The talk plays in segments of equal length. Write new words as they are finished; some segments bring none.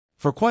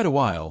For quite a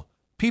while,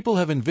 people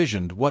have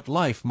envisioned what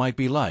life might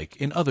be like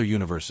in other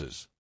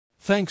universes.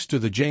 Thanks to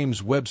the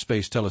James Webb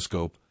Space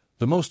Telescope,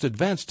 the most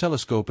advanced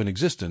telescope in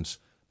existence,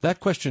 that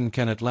question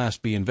can at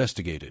last be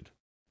investigated.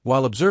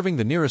 While observing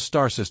the nearest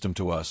star system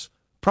to us,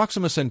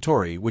 Proxima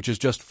Centauri, which is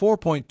just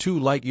 4.2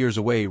 light-years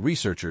away,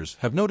 researchers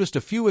have noticed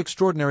a few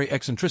extraordinary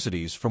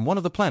eccentricities from one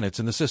of the planets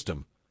in the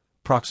system,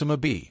 Proxima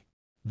B.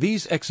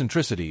 These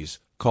eccentricities,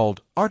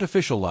 called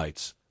artificial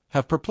lights,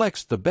 have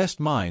perplexed the best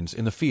minds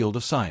in the field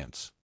of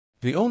science.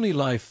 The only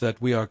life that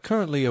we are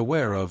currently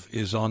aware of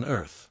is on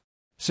Earth.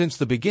 Since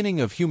the beginning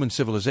of human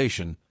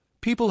civilization,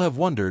 people have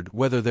wondered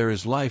whether there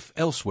is life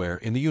elsewhere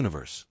in the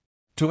universe.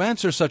 To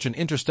answer such an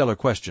interstellar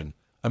question,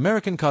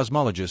 American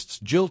cosmologists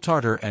Jill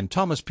Tarter and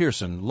Thomas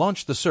Pearson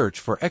launched the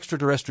Search for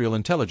Extraterrestrial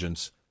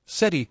Intelligence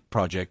 (SETI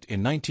Project)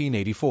 in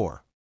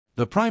 1984.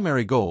 The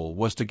primary goal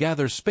was to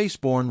gather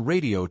spaceborne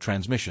radio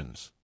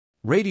transmissions.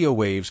 Radio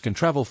waves can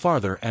travel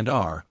farther and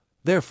are,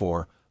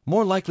 therefore,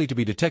 more likely to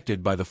be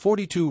detected by the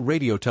 42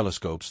 radio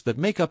telescopes that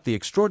make up the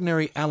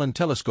extraordinary Allen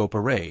Telescope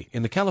Array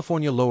in the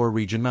California lower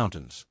region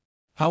mountains.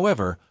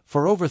 However,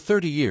 for over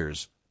 30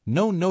 years,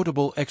 no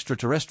notable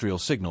extraterrestrial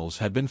signals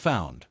had been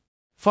found.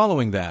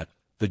 Following that,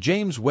 the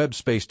James Webb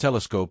Space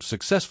Telescope's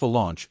successful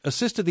launch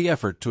assisted the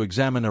effort to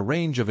examine a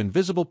range of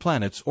invisible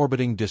planets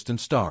orbiting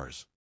distant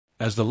stars.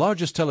 As the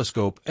largest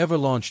telescope ever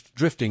launched,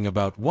 drifting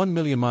about 1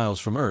 million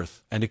miles from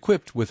Earth and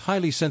equipped with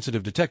highly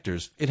sensitive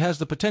detectors, it has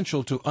the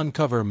potential to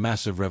uncover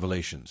massive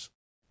revelations.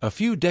 A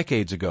few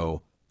decades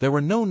ago, there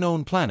were no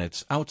known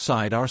planets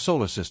outside our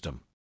solar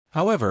system.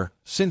 However,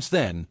 since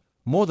then,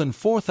 more than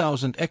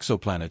 4,000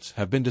 exoplanets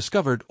have been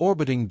discovered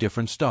orbiting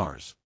different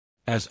stars.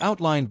 As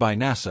outlined by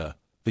NASA,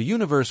 the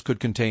universe could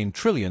contain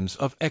trillions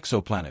of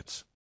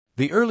exoplanets.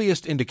 The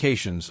earliest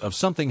indications of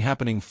something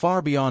happening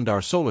far beyond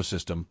our solar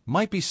system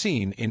might be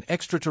seen in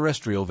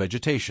extraterrestrial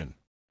vegetation.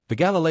 The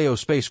Galileo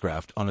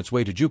spacecraft, on its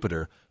way to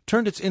Jupiter,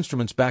 turned its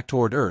instruments back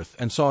toward Earth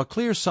and saw a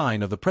clear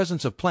sign of the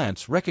presence of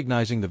plants,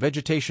 recognizing the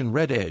vegetation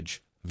red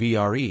edge,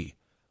 VRE,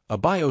 a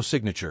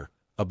biosignature,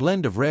 a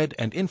blend of red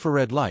and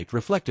infrared light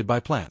reflected by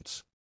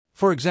plants.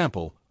 For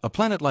example, a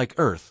planet like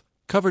Earth,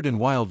 covered in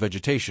wild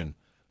vegetation,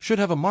 should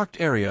have a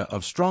marked area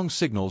of strong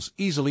signals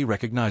easily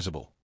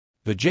recognizable.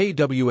 The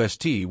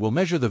JWST will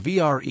measure the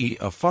VRE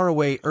of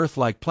faraway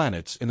Earth-like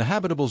planets in the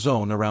habitable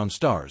zone around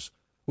stars,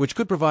 which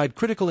could provide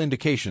critical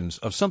indications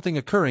of something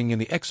occurring in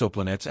the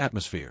exoplanet's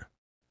atmosphere.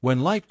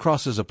 When light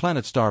crosses a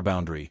planet-star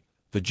boundary,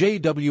 the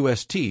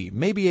JWST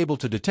may be able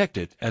to detect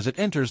it as it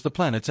enters the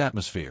planet's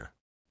atmosphere.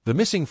 The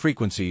missing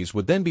frequencies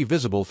would then be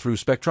visible through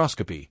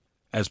spectroscopy,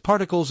 as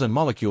particles and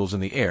molecules in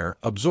the air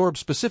absorb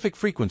specific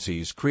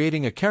frequencies,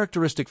 creating a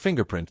characteristic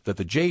fingerprint that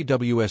the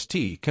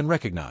JWST can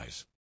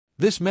recognize.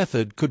 This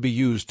method could be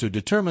used to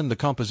determine the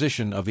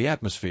composition of the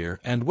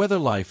atmosphere and whether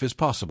life is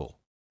possible.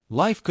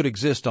 Life could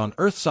exist on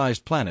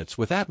Earth-sized planets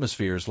with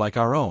atmospheres like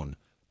our own,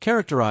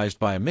 characterized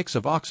by a mix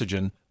of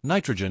oxygen,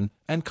 nitrogen,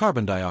 and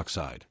carbon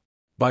dioxide.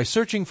 By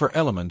searching for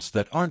elements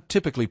that aren't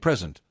typically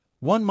present,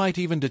 one might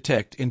even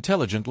detect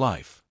intelligent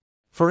life.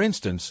 For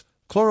instance,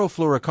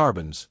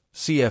 chlorofluorocarbons,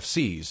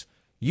 CFCs,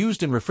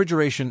 used in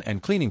refrigeration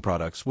and cleaning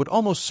products would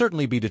almost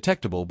certainly be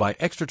detectable by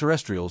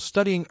extraterrestrials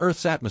studying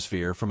Earth's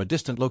atmosphere from a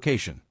distant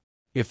location.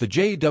 If the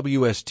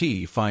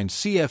JWST finds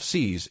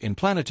CFCs in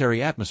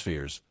planetary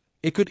atmospheres,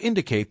 it could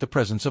indicate the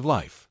presence of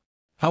life.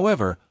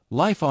 However,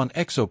 life on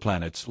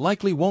exoplanets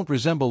likely won't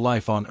resemble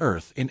life on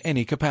Earth in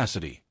any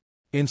capacity.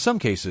 In some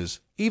cases,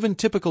 even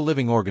typical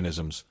living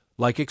organisms,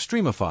 like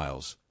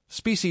extremophiles,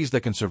 species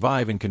that can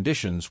survive in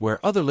conditions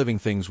where other living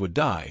things would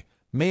die,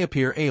 may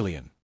appear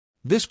alien.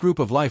 This group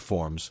of life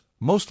forms,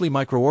 mostly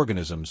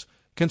microorganisms,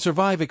 can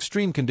survive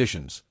extreme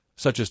conditions,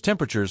 such as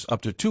temperatures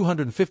up to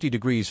 250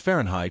 degrees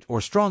Fahrenheit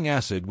or strong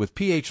acid with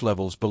pH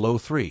levels below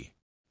 3.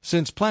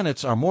 Since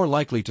planets are more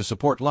likely to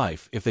support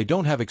life if they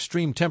don't have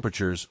extreme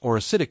temperatures or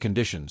acidic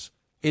conditions,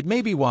 it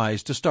may be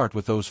wise to start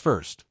with those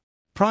first.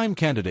 Prime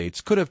candidates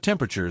could have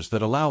temperatures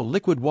that allow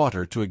liquid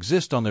water to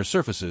exist on their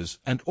surfaces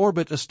and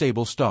orbit a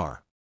stable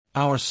star.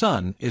 Our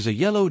Sun is a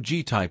yellow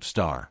G-type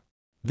star.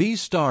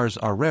 These stars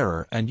are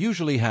rarer and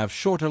usually have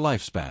shorter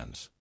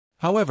lifespans.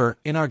 However,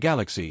 in our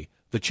galaxy,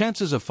 the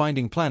chances of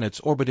finding planets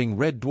orbiting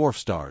red dwarf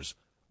stars,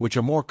 which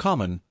are more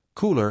common,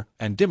 cooler,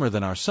 and dimmer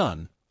than our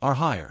Sun, are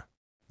higher.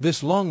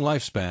 This long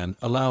lifespan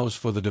allows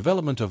for the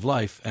development of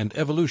life and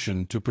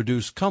evolution to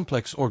produce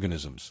complex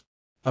organisms.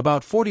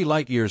 About 40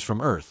 light-years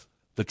from Earth,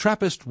 the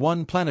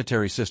TRAPPIST-1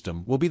 planetary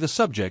system will be the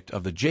subject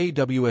of the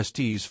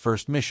JWST's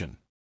first mission.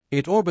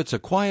 It orbits a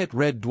quiet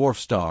red dwarf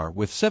star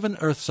with 7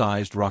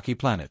 Earth-sized rocky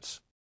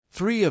planets.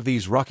 3 of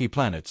these rocky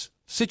planets,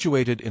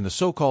 situated in the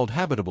so-called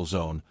habitable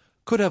zone,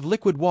 could have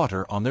liquid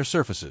water on their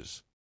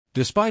surfaces.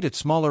 Despite its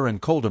smaller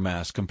and colder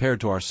mass compared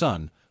to our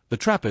Sun, the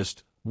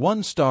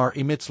TRAPPIST-1 star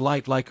emits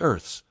light like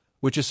Earth's,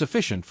 which is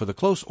sufficient for the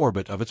close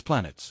orbit of its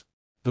planets.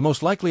 The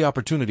most likely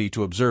opportunity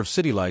to observe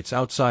city lights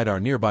outside our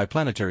nearby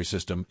planetary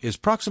system is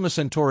Proxima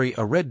Centauri,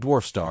 a red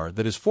dwarf star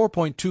that is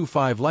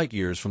 4.25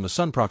 light-years from the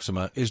Sun.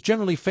 Proxima is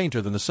generally fainter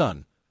than the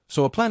Sun,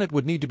 so a planet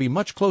would need to be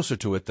much closer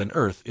to it than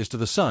Earth is to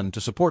the Sun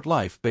to support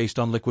life based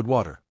on liquid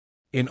water.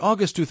 In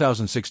August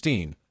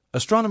 2016,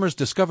 astronomers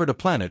discovered a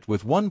planet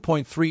with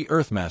 1.3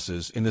 Earth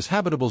masses in this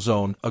habitable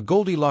zone, a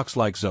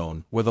Goldilocks-like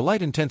zone where the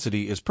light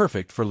intensity is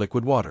perfect for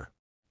liquid water.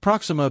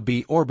 Proxima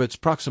B orbits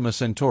Proxima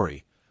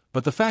Centauri,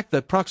 but the fact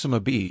that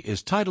Proxima B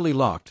is tidally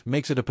locked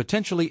makes it a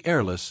potentially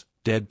airless,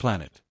 dead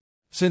planet.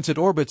 Since it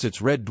orbits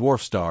its red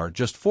dwarf star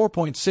just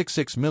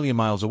 4.66 million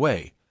miles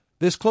away,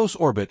 this close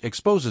orbit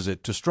exposes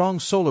it to strong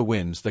solar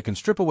winds that can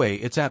strip away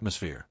its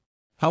atmosphere.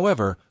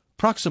 However,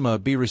 Proxima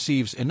B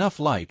receives enough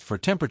light for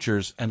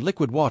temperatures and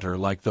liquid water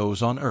like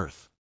those on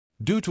Earth.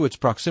 Due to its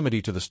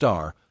proximity to the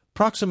star,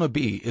 Proxima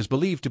B is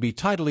believed to be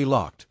tidally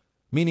locked,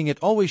 meaning it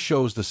always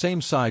shows the same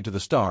side to the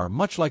star,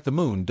 much like the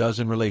Moon does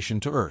in relation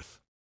to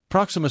Earth.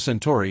 Proxima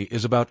Centauri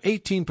is about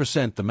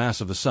 18% the mass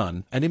of the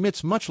Sun and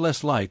emits much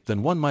less light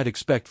than one might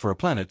expect for a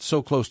planet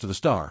so close to the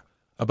star,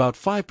 about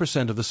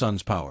 5% of the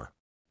Sun's power.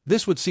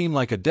 This would seem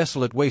like a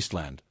desolate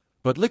wasteland,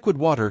 but liquid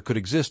water could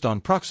exist on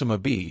Proxima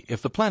B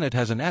if the planet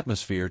has an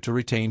atmosphere to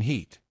retain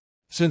heat.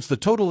 Since the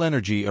total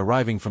energy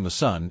arriving from the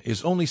Sun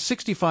is only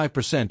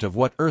 65% of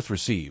what Earth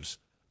receives,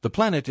 the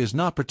planet is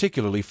not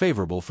particularly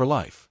favorable for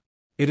life.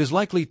 It is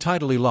likely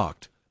tidally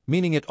locked,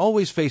 meaning it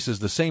always faces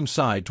the same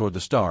side toward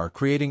the star,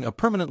 creating a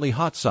permanently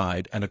hot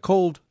side and a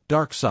cold,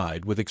 dark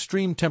side with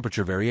extreme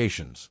temperature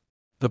variations.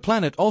 The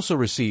planet also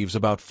receives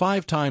about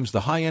 5 times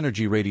the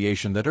high-energy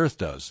radiation that Earth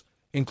does,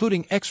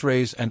 including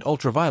X-rays and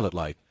ultraviolet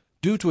light,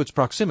 due to its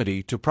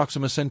proximity to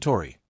Proxima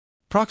Centauri.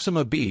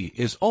 Proxima B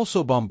is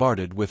also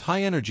bombarded with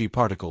high-energy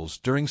particles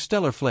during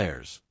stellar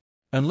flares.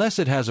 Unless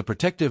it has a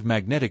protective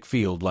magnetic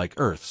field like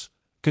Earth's,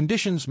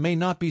 conditions may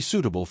not be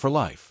suitable for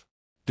life.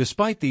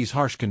 Despite these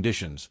harsh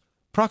conditions,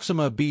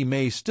 Proxima B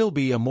may still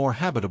be a more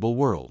habitable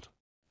world.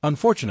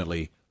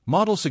 Unfortunately,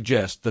 models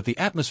suggest that the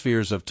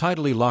atmospheres of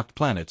tidally locked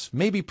planets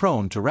may be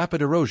prone to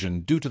rapid erosion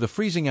due to the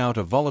freezing out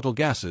of volatile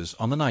gases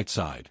on the night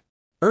side.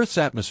 Earth's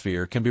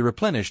atmosphere can be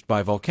replenished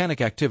by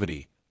volcanic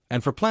activity,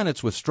 and for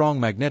planets with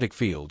strong magnetic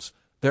fields,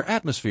 their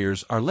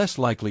atmospheres are less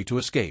likely to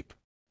escape.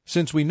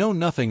 Since we know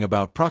nothing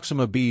about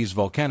Proxima B's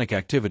volcanic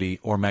activity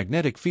or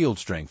magnetic field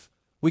strength,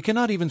 we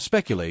cannot even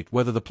speculate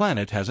whether the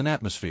planet has an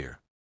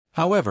atmosphere.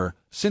 However,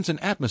 since an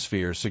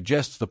atmosphere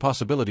suggests the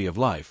possibility of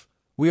life,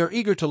 we are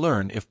eager to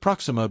learn if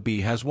Proxima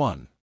B has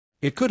one.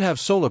 It could have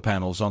solar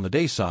panels on the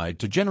day side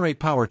to generate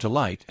power to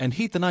light and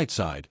heat the night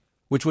side,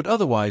 which would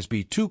otherwise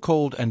be too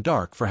cold and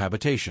dark for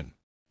habitation.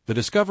 The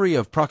discovery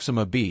of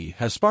Proxima B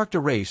has sparked a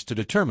race to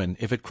determine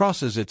if it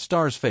crosses its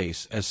star's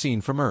face as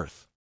seen from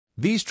Earth.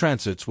 These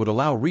transits would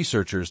allow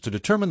researchers to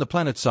determine the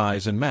planet's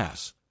size and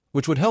mass,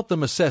 which would help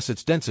them assess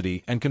its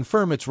density and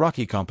confirm its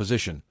rocky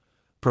composition,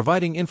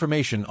 providing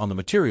information on the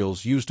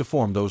materials used to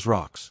form those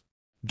rocks.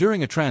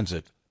 During a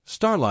transit,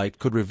 starlight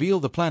could reveal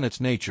the planet's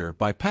nature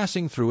by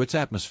passing through its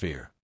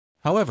atmosphere.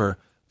 However,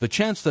 the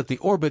chance that the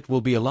orbit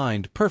will be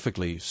aligned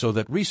perfectly so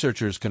that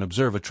researchers can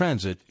observe a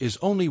transit is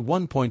only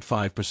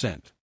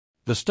 1.5%.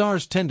 The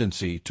star's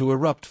tendency to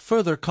erupt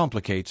further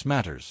complicates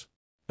matters.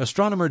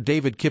 Astronomer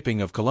David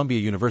Kipping of Columbia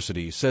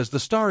University says the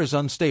star is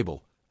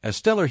unstable, as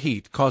stellar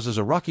heat causes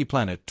a rocky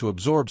planet to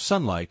absorb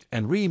sunlight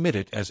and re-emit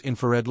it as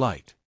infrared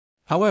light.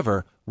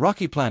 However,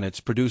 rocky planets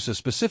produce a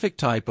specific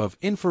type of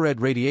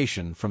infrared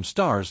radiation from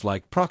stars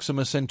like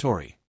Proxima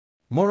Centauri.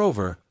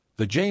 Moreover,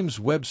 the James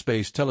Webb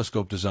Space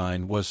Telescope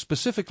design was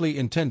specifically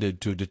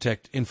intended to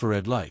detect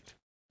infrared light.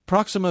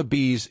 Proxima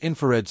B's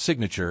infrared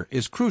signature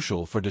is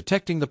crucial for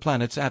detecting the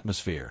planet's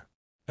atmosphere.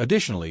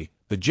 Additionally,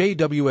 the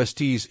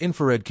JWST's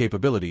infrared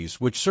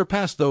capabilities, which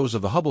surpass those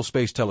of the Hubble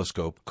Space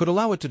Telescope, could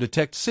allow it to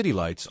detect city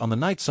lights on the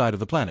night side of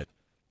the planet,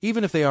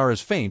 even if they are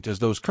as faint as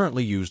those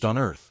currently used on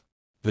Earth.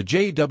 The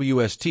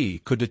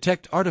JWST could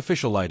detect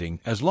artificial lighting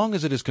as long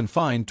as it is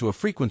confined to a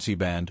frequency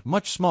band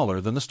much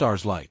smaller than the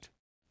star's light.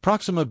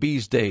 Proxima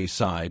B's day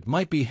side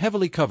might be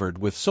heavily covered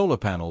with solar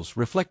panels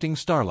reflecting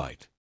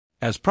starlight.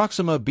 As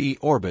Proxima B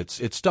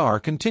orbits its star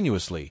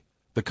continuously,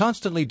 the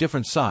constantly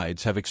different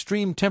sides have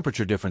extreme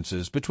temperature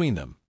differences between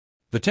them.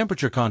 The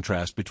temperature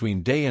contrast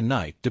between day and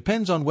night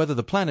depends on whether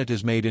the planet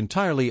is made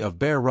entirely of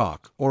bare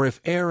rock or if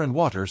air and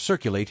water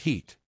circulate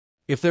heat.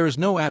 If there is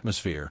no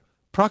atmosphere,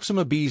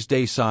 Proxima B's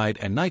day side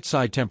and night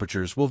side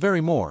temperatures will vary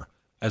more,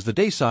 as the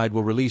day side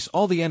will release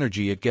all the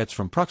energy it gets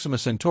from Proxima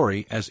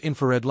Centauri as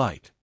infrared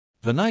light.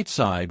 The night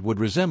side would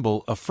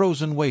resemble a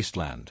frozen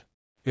wasteland.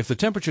 If the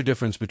temperature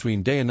difference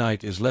between day and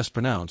night is less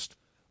pronounced,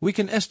 we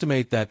can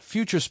estimate that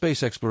future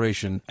space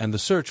exploration and the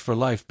search for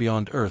life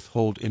beyond Earth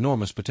hold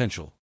enormous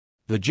potential.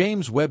 The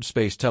James Webb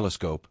Space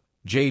Telescope,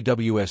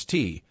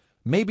 JWST,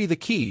 may be the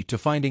key to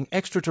finding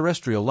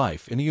extraterrestrial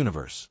life in the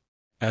universe.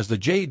 As the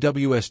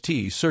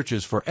JWST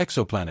searches for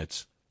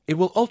exoplanets, it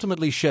will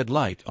ultimately shed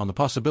light on the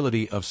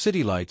possibility of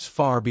city lights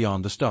far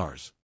beyond the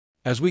stars.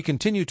 As we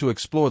continue to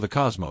explore the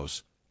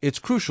cosmos, it's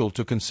crucial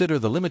to consider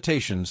the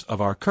limitations of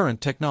our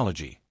current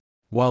technology.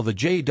 While the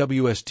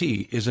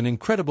JWST is an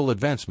incredible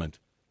advancement,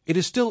 it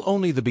is still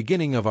only the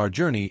beginning of our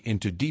journey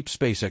into deep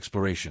space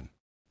exploration.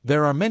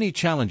 There are many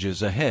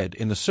challenges ahead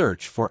in the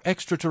search for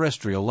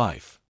extraterrestrial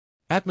life.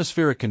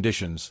 Atmospheric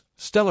conditions,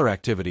 stellar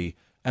activity,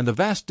 and the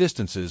vast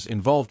distances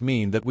involved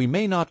mean that we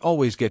may not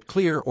always get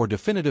clear or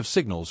definitive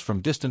signals from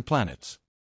distant planets.